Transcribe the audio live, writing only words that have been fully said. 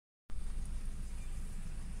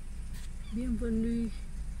Bienvenue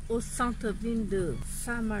au centre-ville de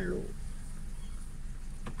Malo.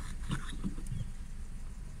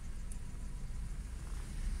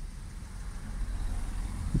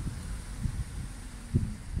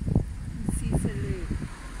 Ici c'est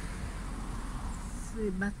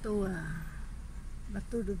les bateaux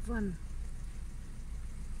de voile.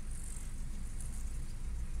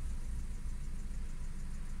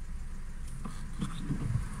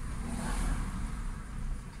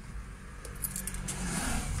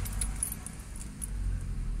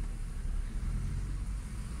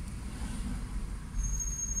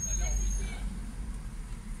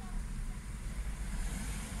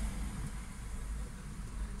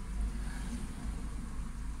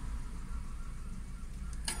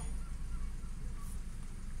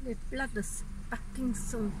 Les places de parking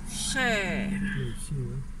sont chères.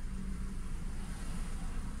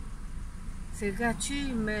 C'est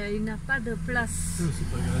gratuit, mais il n'y a pas de place. Non, c'est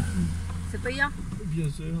pas gratuit. C'est payant? Bien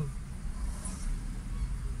sûr.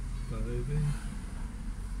 Pas rêvé.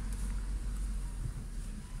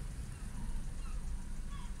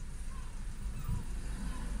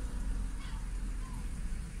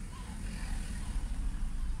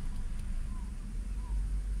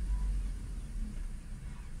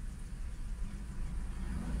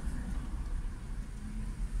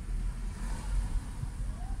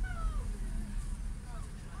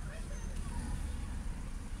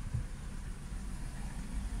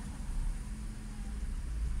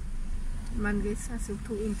 Malgré ça, c'est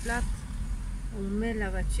tout une plate. On met la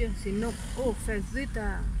voiture, sinon, oh, fait vite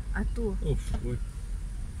à tour. Oh, oui.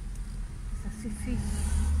 Ça suffit.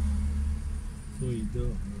 Il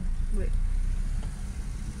dort. Oui.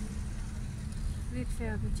 Vite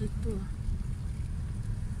faire un petit tour.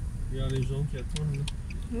 Il y a les gens qui attendent. Là.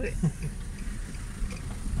 Oui.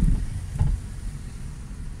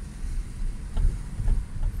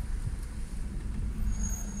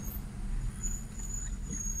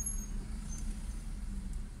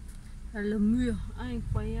 Le mur,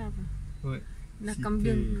 incroyable. Ouais. Il a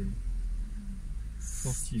combien? 10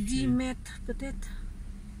 Fortifié. mètres peut-être.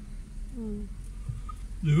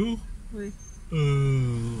 De haut? Oui.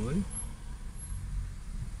 Oui.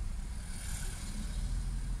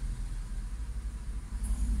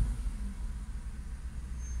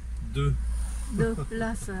 Deux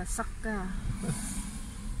places à Sarka.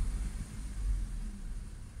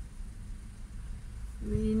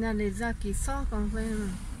 Mais il y a les arbres qui sortent quand même.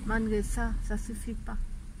 Malgré ça, ça suffit pas.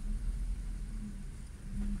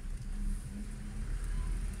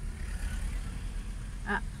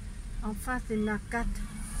 Ah, en face, il y en a 4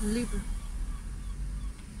 libres.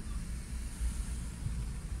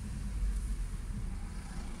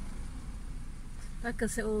 Parce que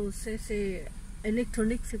c'est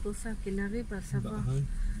électronique, c'est pour ça qu'il arrive à savoir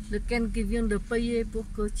lequel qui vient de payer pour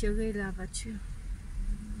tirer la voiture.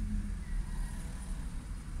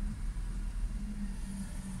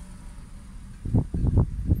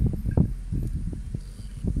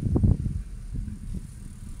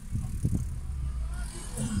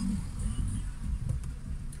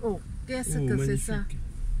 Oh, qu'est-ce que c'est ça?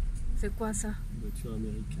 C'est quoi ça? Une voiture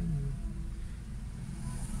américaine.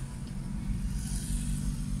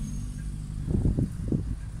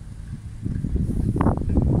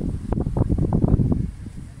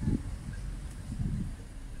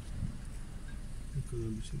 Donc on est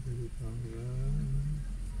obligé d'aller par là.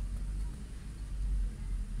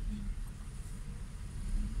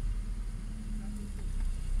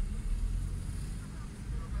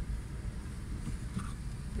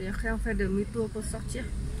 Et après on fait demi-tour pour sortir.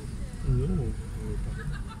 Non, on va pas.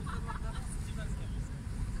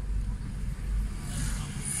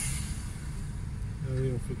 Ah oui,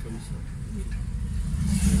 on fait comme ça.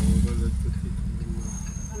 Et on va de l'autre côté.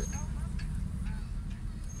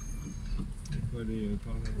 On va aller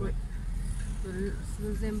par là-bas. Oui.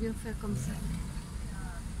 Je aime bien faire comme ça.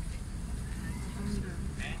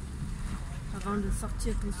 Avant de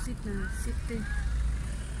sortir tout de suite, c'était.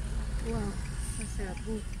 Wow, ça c'est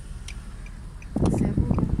beau. C'est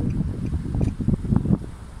beau.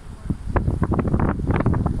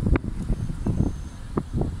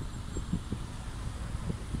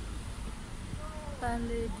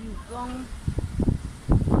 Palais du vent.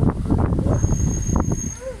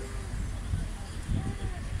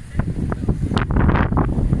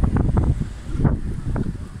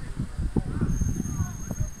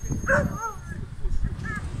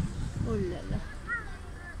 Oh là là.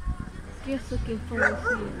 Qu'est-ce qu'ils font aussi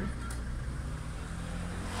hein?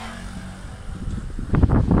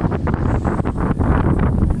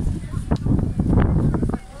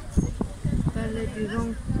 Palais du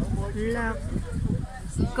vent, la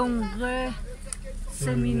congrès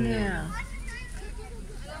séminaire.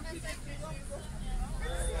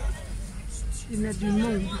 Il y a du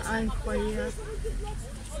monde incroyable.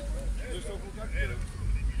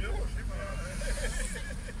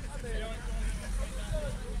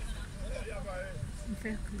 On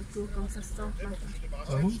fait le tour comme ça se sort là.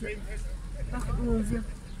 Ah bon? Par où on vient?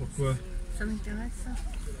 Pourquoi? Ça m'intéresse ça.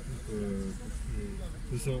 On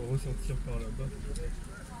peut ressortir par là-bas.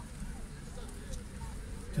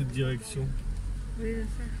 Toute direction. Oui, je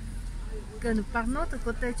sais. Que par notre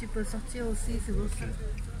côté, tu peux sortir aussi, c'est pour ça.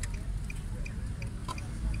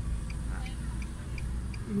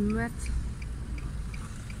 Une mètre.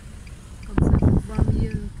 Comme ça, pour voir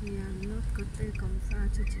mieux qu'il y a un autre côté, comme ça,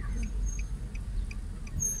 tout petit peu.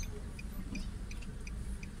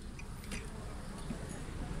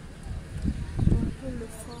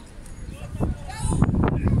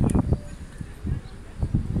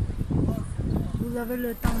 Vous avez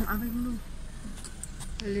le temps avec nous.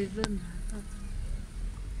 Les jeunes. Dans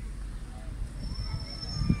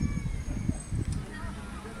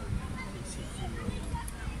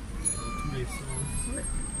tous les sens. Ouais.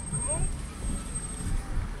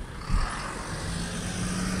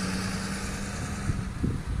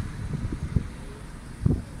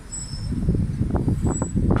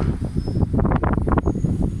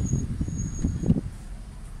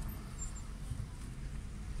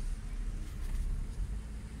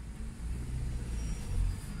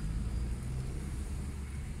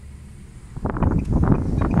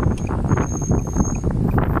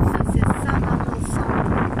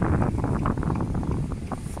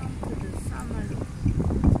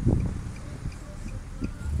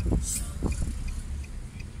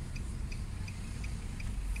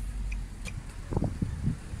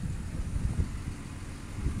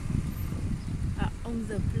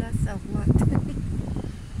 De place à voir.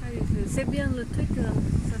 C'est bien le truc,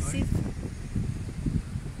 ça siffle.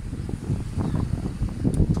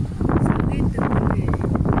 Ça arrête de rouler.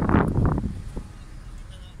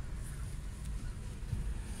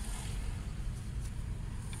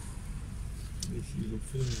 Ici, ils ont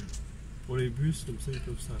fait pour les bus, comme ça ils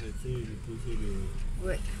peuvent s'arrêter et déposer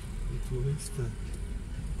les touristes.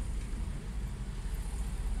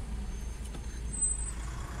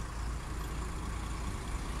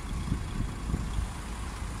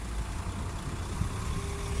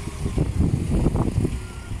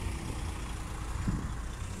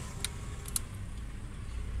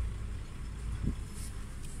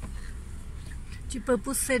 Tu peux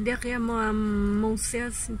pousser derrière moi, mon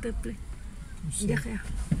ciel, s'il te plaît. Pousser. Derrière.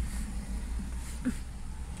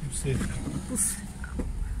 Pousser.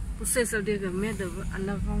 Pousser, ça veut dire mettre en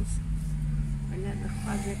avance. Regarde, la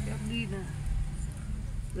phrase est perdue là.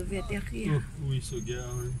 Le vétérinaire. Oh, oui, il se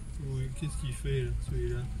gare. Oui. Qu'est-ce qu'il fait là,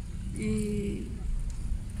 celui-là? Il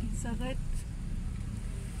s'arrête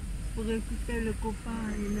pour récupérer le copain.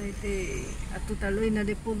 Il a été, tout à l'heure, il a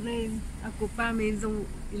déposé un copain, mais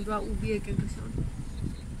il doit oublier quelque chose.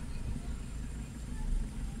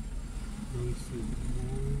 Donc c'est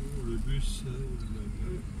bon, le bus.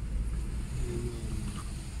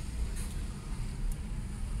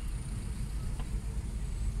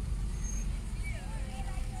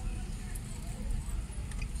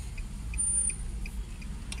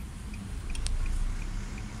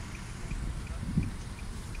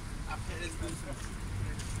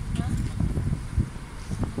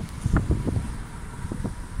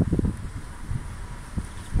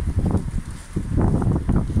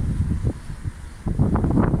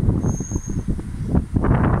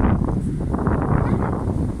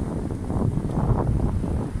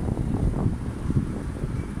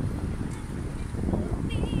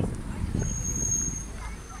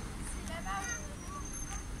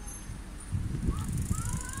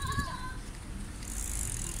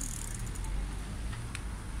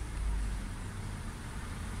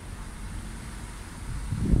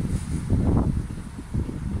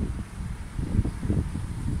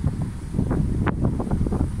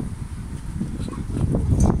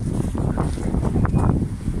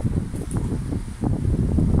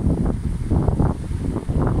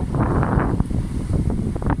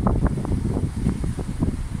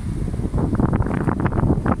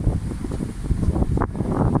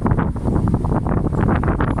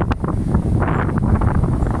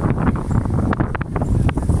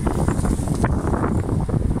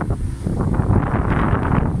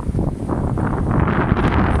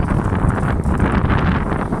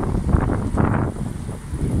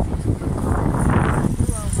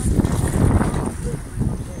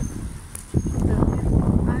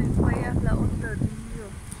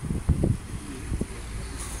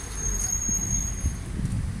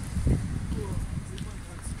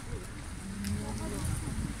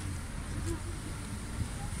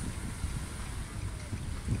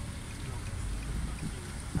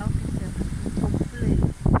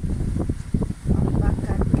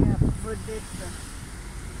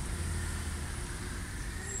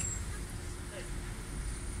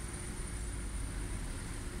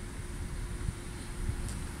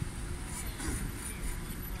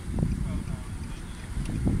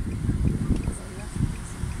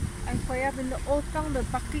 y avait autant de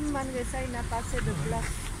parking malgré ça, il n'a pas assez de place.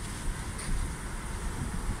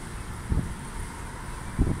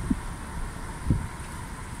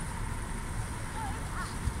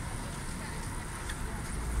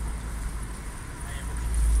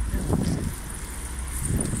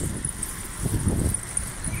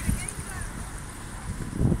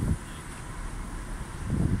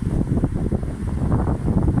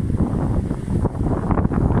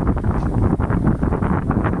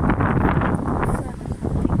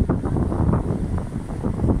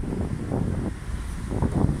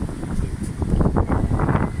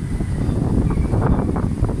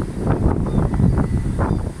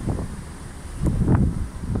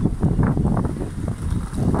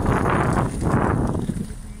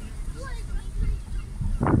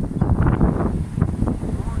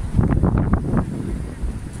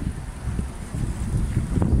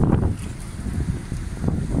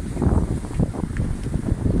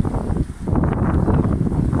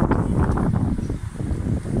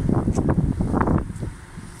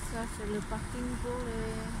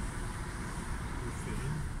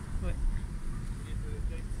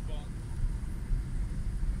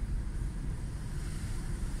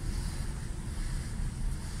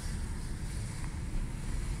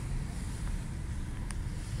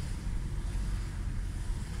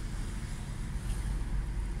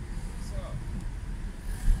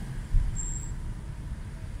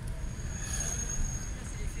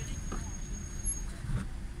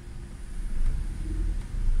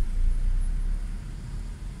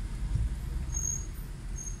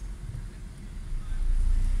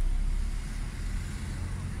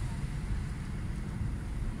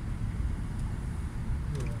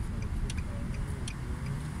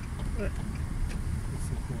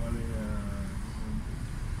 C'est pour aller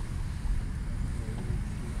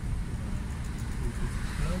aux petites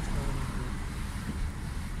plages,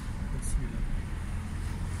 facile.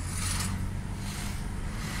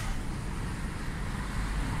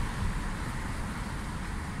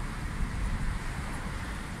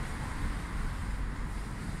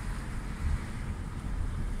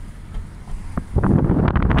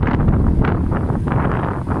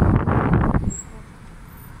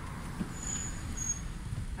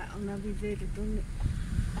 On a visé le donner.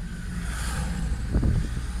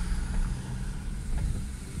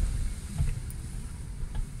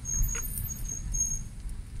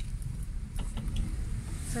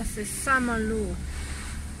 Ça c'est ça Malo.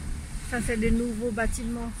 Ça c'est des nouveaux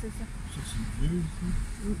bâtiments, c'est ça. C'est vieux ici.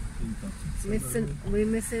 Une partie de ça. Oui,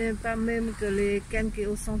 mais ce n'est pas même que les cannes qui est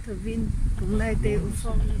au centre-ville. Comme on a été au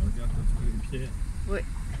centre. Regarde, c'est une pierre. Oui.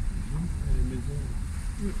 Les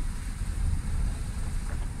maisons.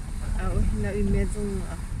 Ah oui, il y a une maison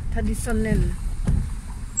traditionnelle.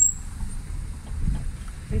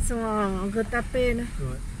 Ils sont en retapé, là.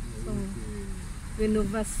 Ouais. Ils sont en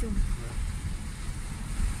rénovation.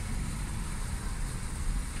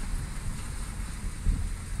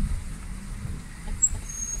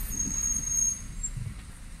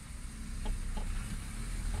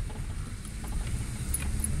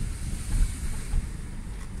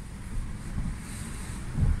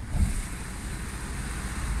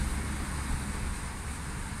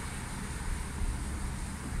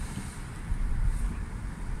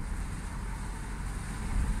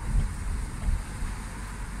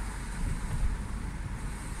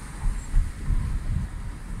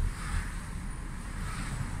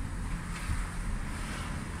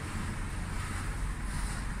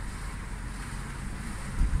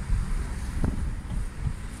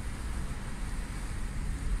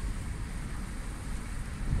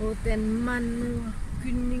 Hôtel Malo,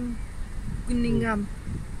 Cunningham.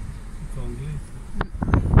 C'est anglais.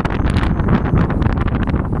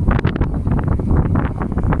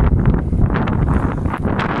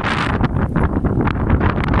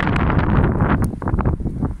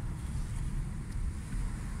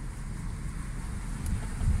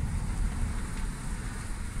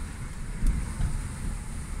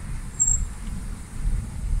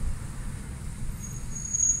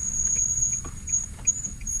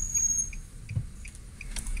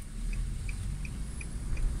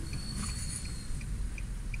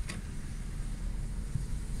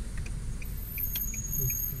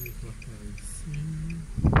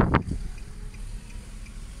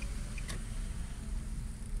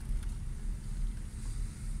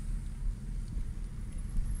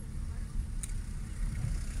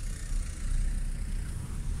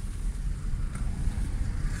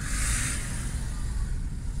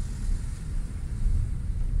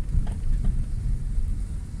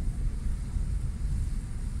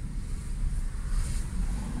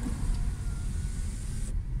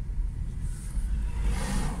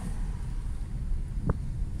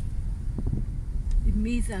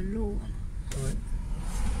 mise à l'eau. Ouais.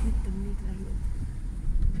 Vite mise à l'eau.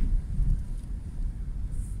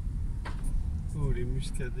 Oh, les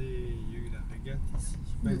muscadets, il y a eu la régate ici.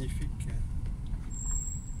 Magnifique.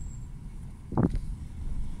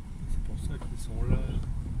 C'est pour ça qu'ils sont là.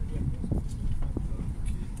 Ok.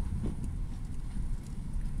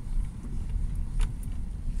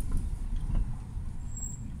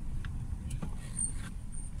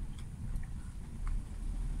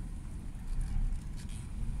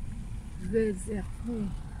 Réservé.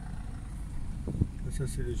 Ça,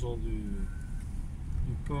 c'est les gens du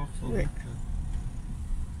port, sans Ouais. doute.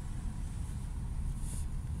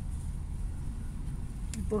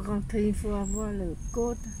 Pour rentrer, il faut avoir le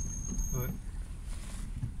code. Ouais.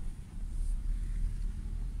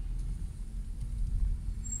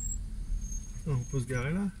 On peut se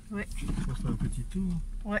garer là? Ouais. On fait un petit tour.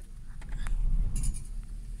 Ouais.